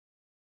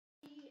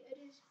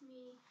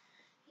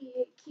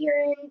me.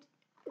 Kieran,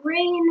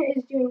 Rain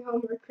is doing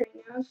homework right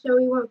now, so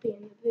he won't be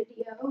in the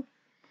video.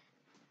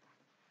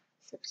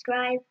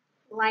 Subscribe,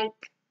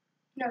 like,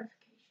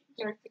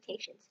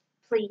 Notifications.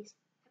 please.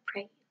 I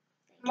pray.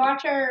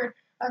 Watch our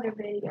other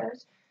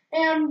videos.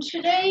 And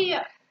today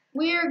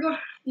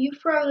you've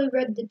probably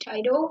read the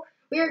title.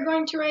 We are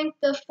going to rank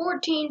the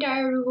 14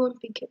 Diary of a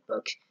Wimpy Kid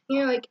books.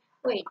 You're like,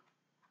 wait,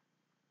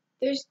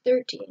 there's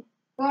 13.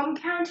 Well, I'm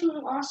counting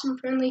Awesome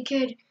Friendly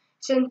Kid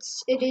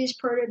since it is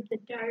part of the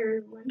Diary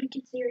of a Wimpy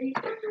Kid series.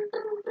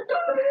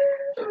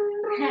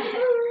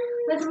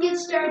 Let's get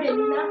started,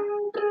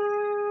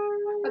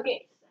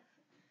 Okay.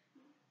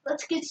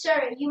 Let's get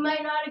started. You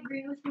might not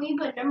agree with me,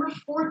 but number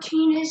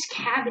 14 is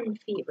Cabin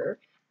Fever.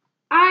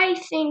 I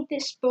think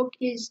this book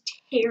is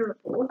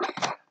terrible.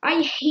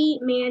 I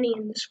hate Manny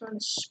in this one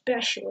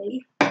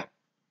especially.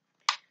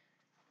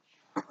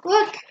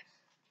 Look.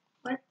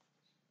 What?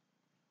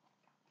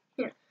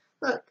 Here.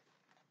 Look.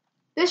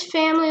 This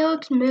family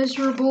looks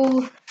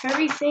miserable.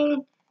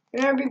 Everything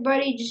and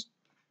everybody just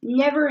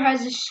never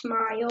has a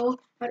smile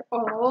at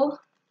all.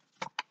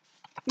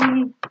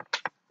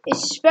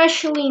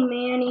 Especially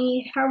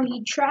Manny, how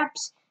he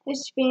traps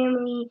his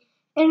family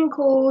in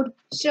cold,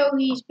 so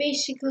he's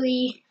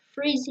basically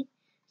freezing.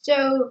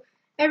 So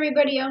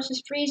everybody else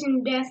is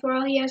freezing to death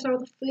while he has all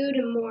the food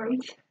and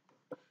warmth.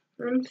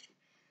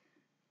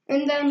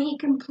 And then he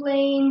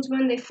complains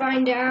when they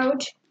find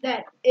out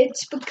that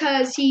it's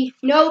because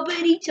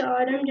nobody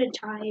taught him to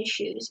tie his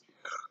shoes.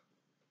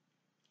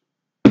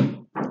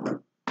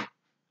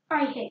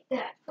 I hate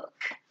that book.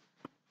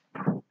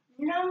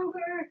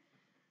 Number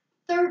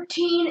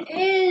 13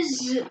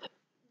 is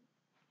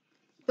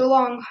The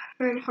Long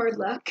and Hard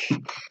Luck.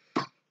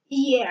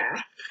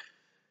 Yeah,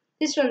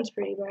 this one's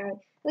pretty bad.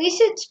 At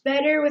least it's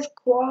better with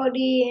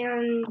quality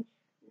and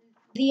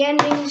the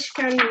ending's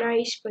kind of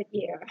nice, but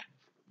yeah.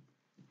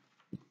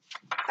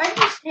 I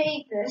just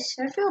hate this.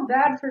 I feel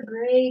bad for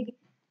Greg.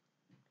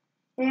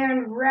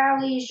 And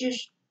Rally's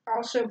just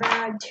also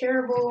bad,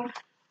 terrible.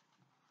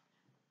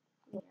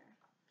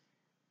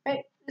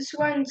 Yeah. This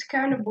one's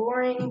kind of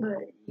boring,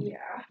 but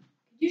yeah.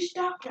 You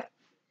stop that.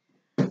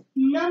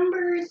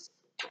 Number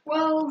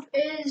 12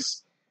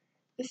 is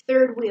The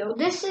Third Wheel.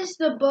 This is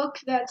the book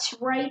that's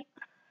right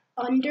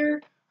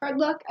under Hard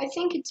Luck. I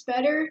think it's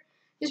better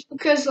just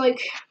because,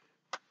 like,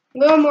 a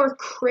little more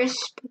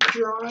crisp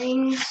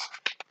drawings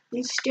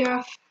and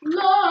stuff.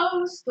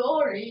 Love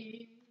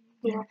story.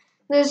 Yeah,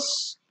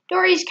 this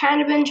story's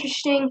kind of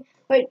interesting,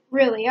 but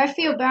really, I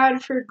feel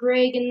bad for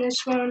Greg in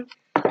this one.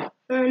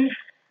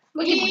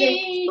 Look at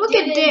this. Look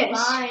at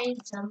this.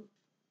 Find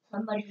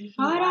somebody.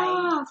 Shut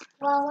up.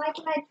 Well, why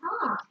can I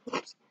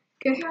talk?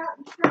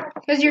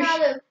 Because you're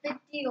not a big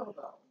deal,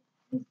 though.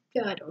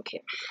 I don't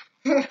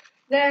care.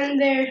 Then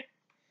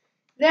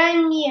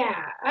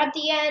yeah, at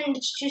the end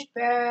it's just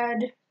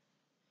bad,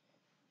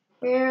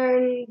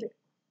 and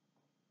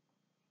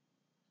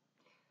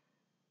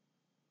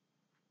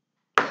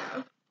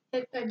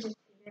I just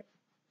hate it.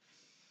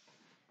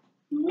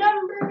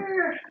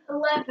 Number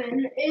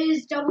 11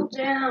 is Double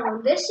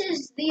Down. This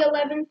is the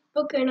 11th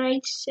book, and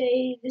I'd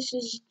say this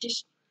is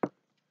just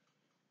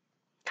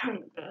kind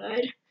of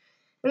bad.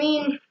 I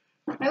mean,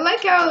 I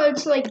like how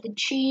it's like the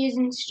cheese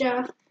and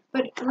stuff,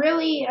 but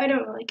really, I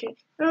don't like it.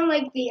 I don't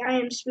like the I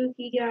Am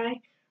Spooky guy,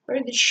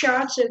 or the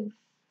shots of,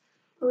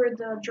 or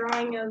the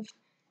drawing of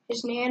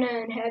his Nana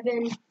in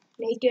heaven,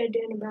 naked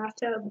in a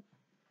bathtub.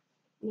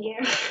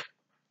 Yeah.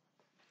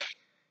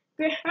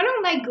 I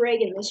don't like Greg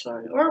in this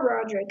one, or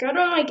Roderick. I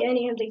don't like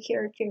any of the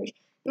characters.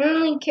 The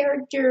only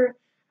character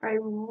I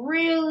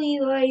really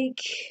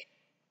like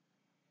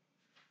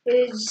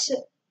is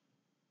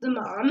the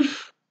mom,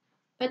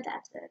 but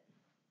that's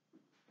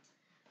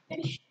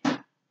it.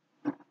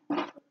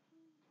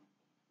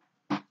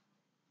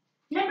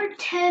 Number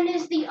 10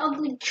 is The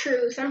Ugly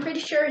Truth. I'm pretty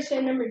sure I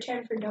said number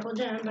 10 for Double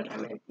Down, but I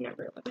meant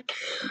number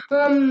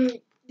 11.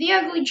 The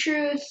Ugly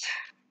Truth,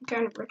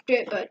 kind of bricked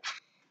it, but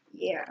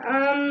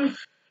yeah.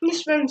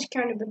 This one's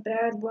kind of a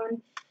bad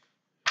one.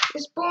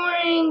 It's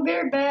boring,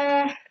 very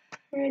bad.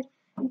 It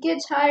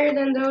gets higher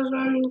than those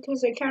ones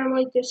because I kind of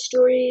like this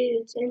story.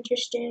 It's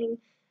interesting.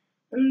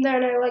 And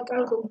then I like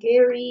Uncle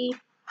Gary.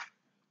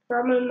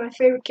 Probably my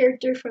favorite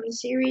character from the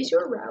series,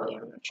 or Rally,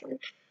 I'm not sure.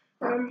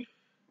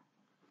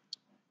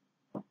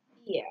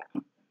 Yeah,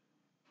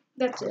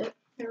 that's it,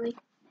 really.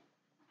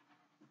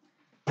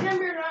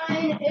 Number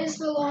 9 is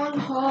The Long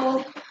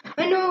Haul.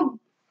 I know a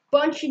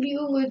bunch of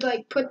you would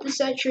like put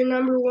this at your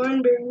number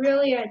 1, but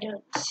really I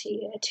don't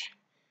see it.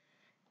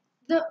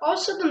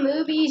 Also, the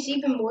movie is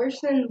even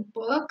worse than the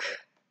book.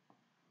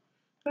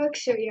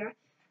 So yeah,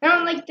 I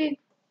don't like the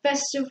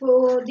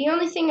festival. The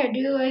only thing I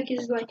do like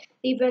is like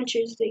the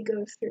adventures they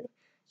go through.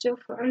 So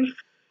fun.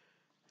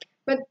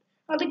 But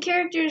all the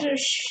characters are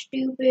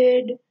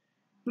stupid,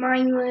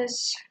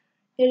 mindless,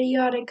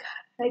 idiotic,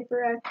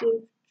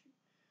 hyperactive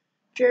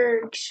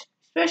jerks,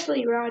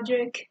 especially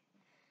Roderick,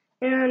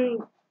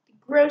 and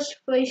gross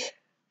place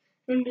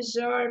and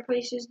bizarre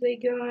places they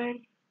go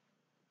in.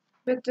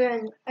 But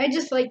then I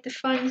just like the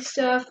fun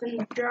stuff and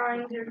the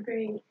drawings are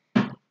great.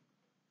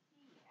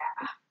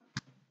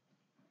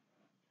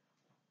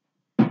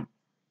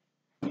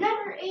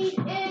 Number 8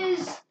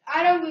 is,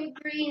 I don't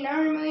agree,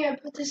 normally I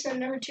put this at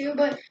number 2,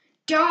 but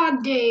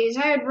Dog Days.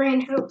 I had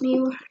Rand help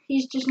me,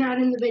 he's just not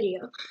in the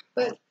video.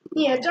 But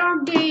yeah,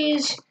 Dog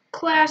Days,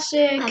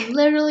 classic. I'm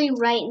literally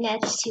right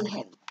next to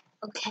him,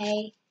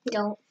 okay?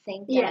 Don't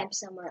think that I'm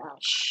somewhere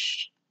else.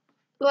 Shh.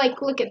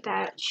 Like, look at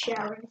that,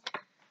 showering.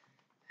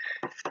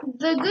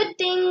 The good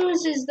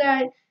things is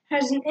that it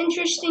has an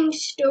interesting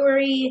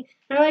story.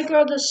 I like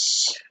all the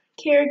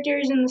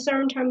characters in the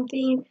summertime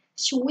theme.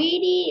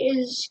 Sweetie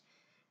is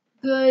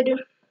good.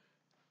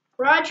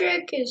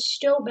 Roderick is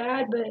still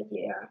bad, but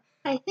yeah.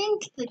 I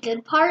think the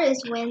good part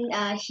is when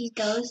he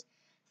goes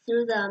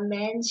through the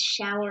men's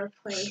shower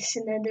place,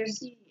 and then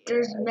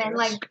there's men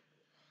like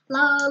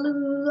la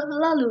loo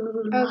la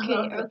loo.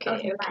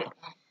 Okay.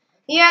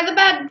 Yeah, the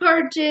bad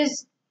part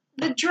is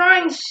the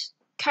drawing's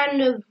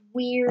kind of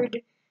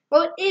weird.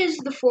 Well, it is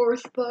the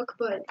 4th book,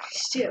 but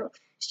still,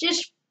 it's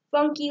just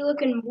funky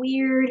looking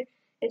weird.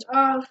 It's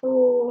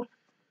awful.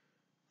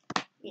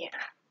 Yeah.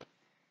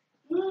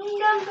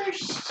 Number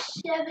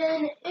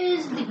 7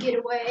 is The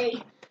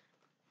Getaway.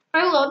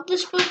 I love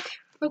this book.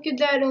 Look at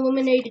that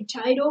illuminated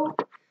title.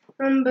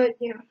 But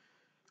yeah.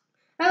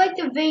 I like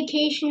the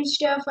vacation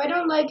stuff. I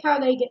don't like how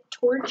they get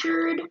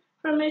tortured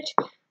from it.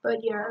 But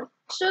yeah.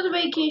 Still the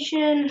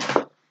vacation.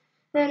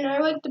 And I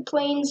like the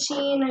plane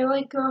scene. I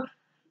like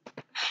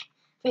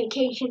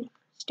vacation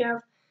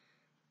stuff.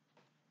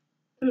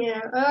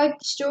 Yeah, I like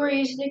the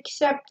stories,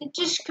 except it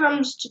just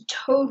comes to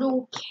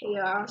total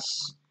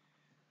chaos.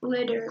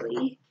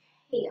 Literally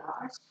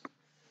chaos.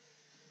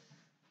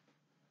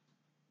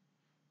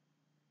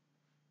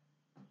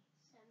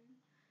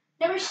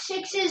 Number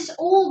 6 is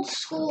Old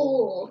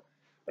School.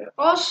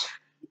 Also,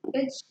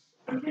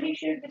 I'm pretty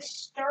sure the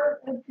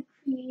start of the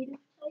creative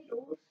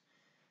titles.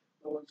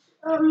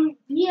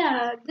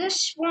 Yeah,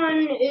 this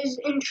one is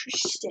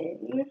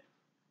interesting.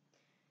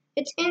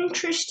 It's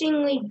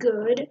interestingly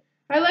good.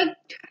 I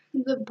liked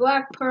the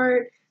black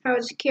part, how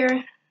it's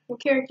the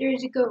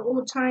characters go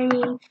old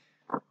timey,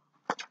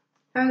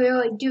 how they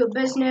like do a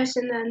business,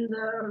 and then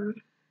the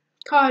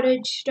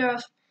cottage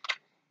stuff.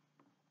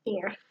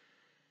 Yeah,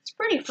 it's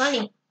pretty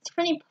funny.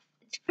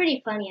 It's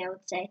pretty funny, I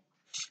would say.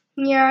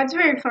 Yeah, it's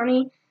very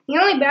funny. The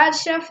only bad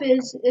stuff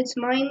is it's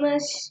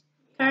mindless,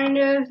 kind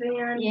of,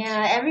 and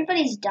yeah,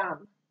 everybody's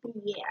dumb.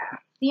 Yeah,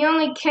 the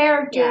only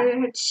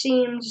character that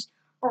seems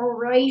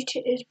alright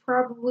is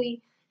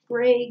probably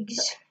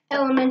Greg's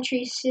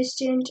elementary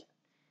assistant,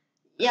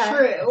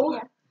 Frill.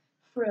 Yeah.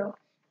 Frill.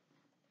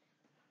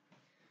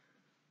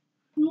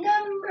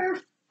 Number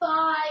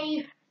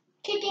 5,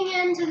 kicking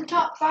into the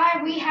top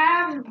 5, we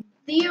have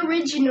the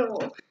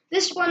original.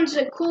 This one's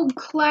a cool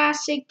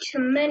classic to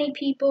many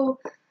people.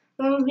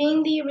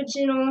 Being the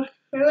original,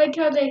 I like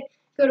how they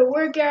go to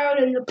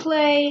workout and the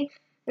play,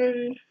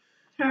 and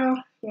how,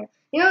 yeah.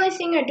 The only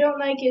thing I don't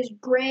like is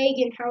Greg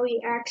and how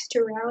he acts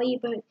to Rally,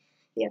 but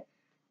yeah.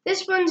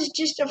 This one's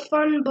just a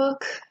fun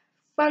book,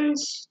 fun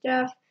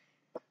stuff,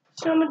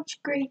 so much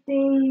great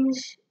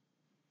things.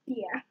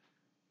 Yeah,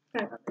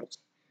 I love it.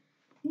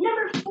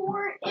 Number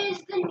 4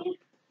 is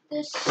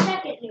the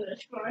second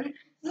newest one,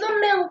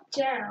 The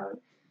Meltdown.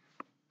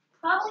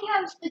 Probably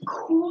has the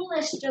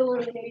coolest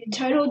illuminated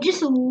title.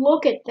 Just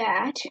look at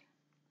that.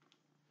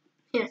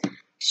 Yeah.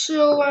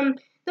 So,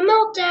 The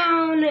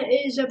Meltdown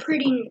is a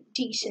pretty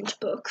decent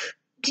book.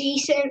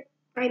 Decent,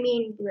 I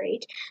mean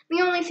great.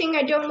 The only thing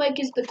I don't like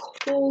is the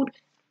cold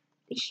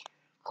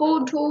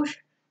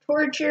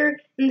torture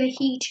and the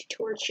heat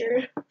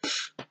torture.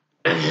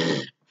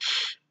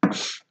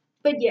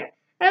 But yeah,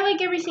 I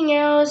like everything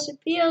else. It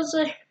feels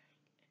like,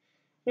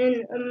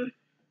 it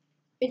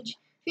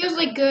feels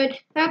like good.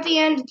 At the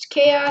end, it's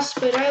chaos,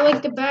 but I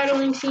like the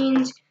battling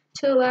scenes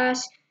to the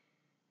last.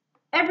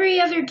 Every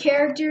other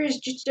character is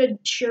just a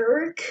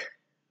jerk,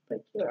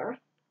 but yeah.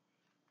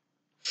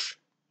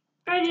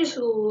 I just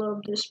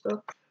love this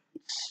book.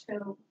 It's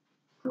so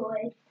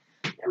good.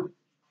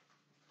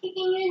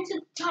 Kicking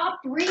into the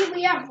top 3,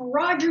 we have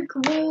Roderick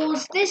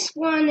Rules. This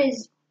one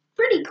is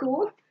pretty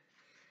cool,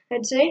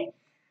 I'd say.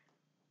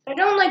 I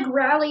don't like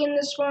Rally in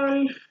this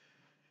one,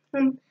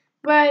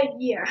 but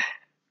yeah.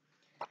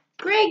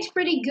 Greg's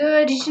pretty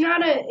good. He's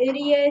not an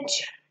idiot,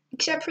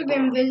 except for the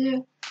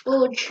invisible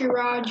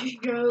Chirage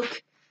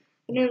joke.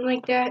 I didn't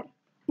like that.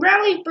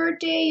 Rally's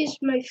birthday is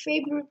my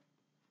favorite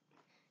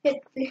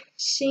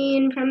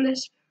scene from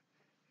this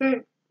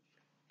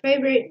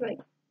favorite,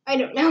 I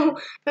don't know,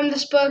 from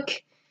this book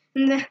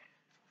and the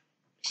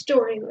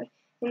story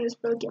in this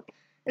book. Yeah.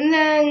 And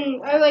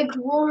then I like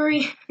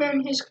Rory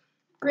and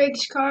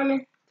Greg's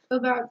comment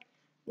about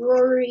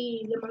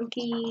Rory the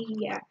monkey.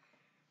 Yeah.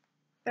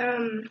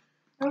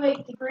 I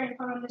like the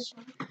grandpa on this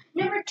one.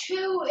 Number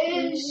 2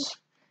 is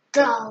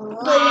The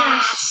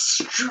Last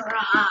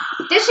Straw.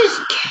 This is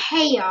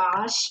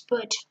chaos,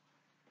 but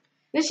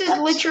this is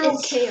literal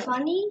chaos.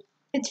 Funny.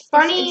 It's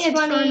funny. It's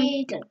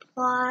funny. Good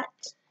plot.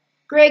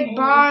 Greg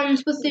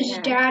bonds with his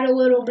dad a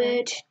little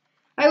bit.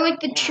 I like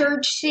the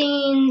church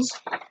scenes.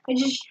 I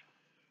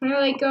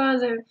like all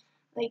the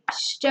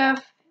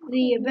stuff,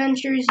 the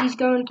adventures he's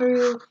going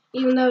through,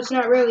 even though it's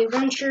not really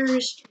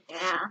adventures.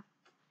 Yeah.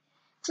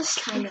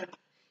 Just kind of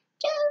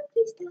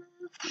jokey stuff.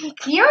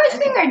 The only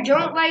thing I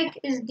don't like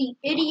is the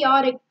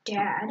idiotic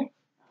dad.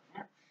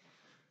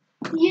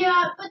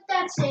 Yeah, but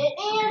that's it.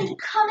 And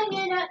coming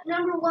in at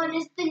number 1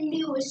 is the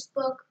newest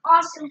book,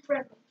 Awesome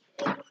Friendly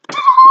Kid.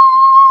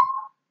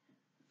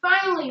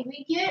 Finally,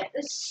 we get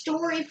a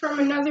story from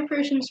another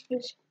person's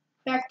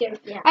perspective.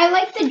 Yeah. I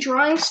like the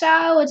drawing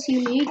style. It's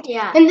unique.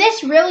 Yeah. And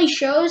this really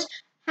shows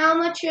how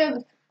much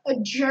of a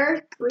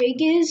jerk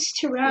Greg is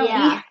to Rowdy.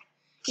 Yeah.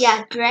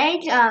 Yeah, Greg,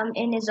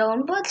 in his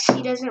own books,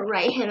 he doesn't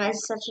write him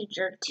as such a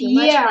jerk too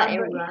much, but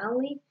in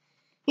Rowdy,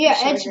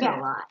 it's it bad.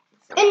 a lot.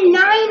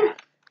 And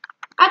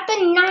at the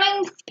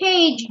 9th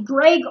page,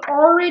 Greg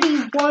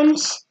already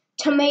wants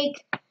to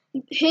make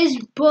his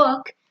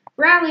book,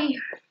 Rowdy's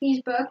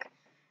book,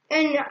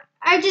 and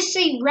I just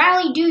say,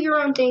 Rowdy, do your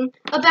own thing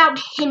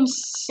about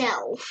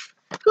himself.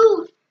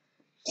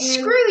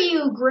 Screw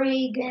you,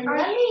 Greg. And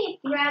let me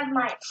grab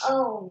my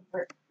own.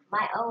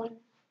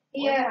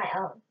 Yeah. Where's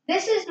my own?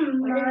 This is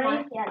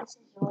mine. Yeah, this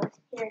is yours.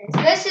 Here it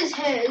is. This is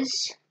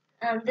his.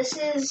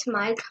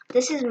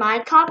 This is my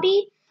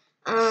copy.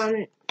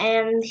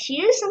 And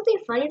here's something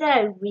funny that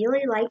I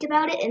really liked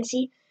about it. And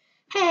see,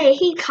 hey,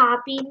 he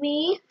copied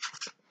me.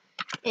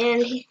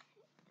 And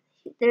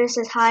there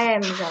says, hi,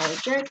 I'm a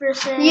jerk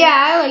person. Yeah,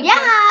 I like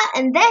that.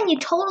 And then you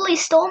totally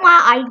stole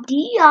my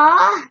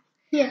idea.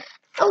 Yeah.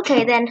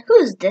 Okay, then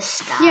who's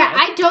this guy? Yeah,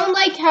 I don't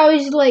like how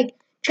he's like,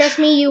 trust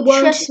me, you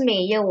won't. Trust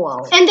me, you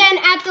won't. And then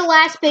at the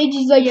last page,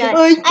 he's like, I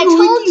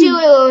told you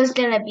it was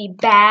gonna be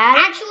bad.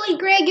 Actually,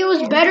 Greg, it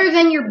was better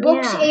than your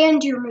books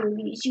and your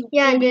movies. You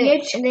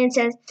idiot. And then it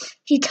says,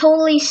 he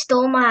totally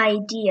stole my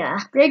idea.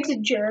 Greg's a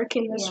jerk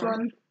in this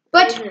one.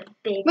 But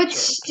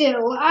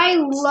still, I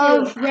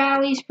love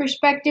Rowdy's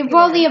perspective.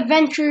 All the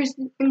adventures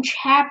and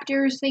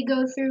chapters they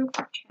go through.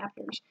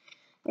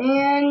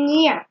 And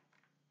yeah.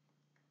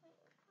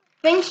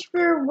 Thanks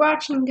for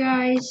watching,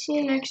 guys. See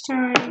you next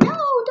time. No.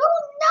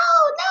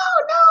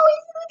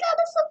 We got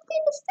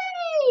something to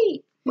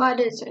say. What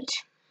is it?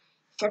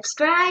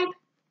 Subscribe,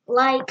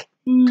 like,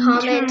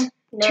 comment,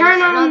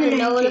 turn on the the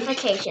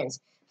notifications.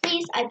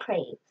 Please, I pray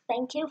you.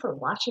 Thank you for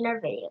watching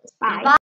our videos. Bye. Bye.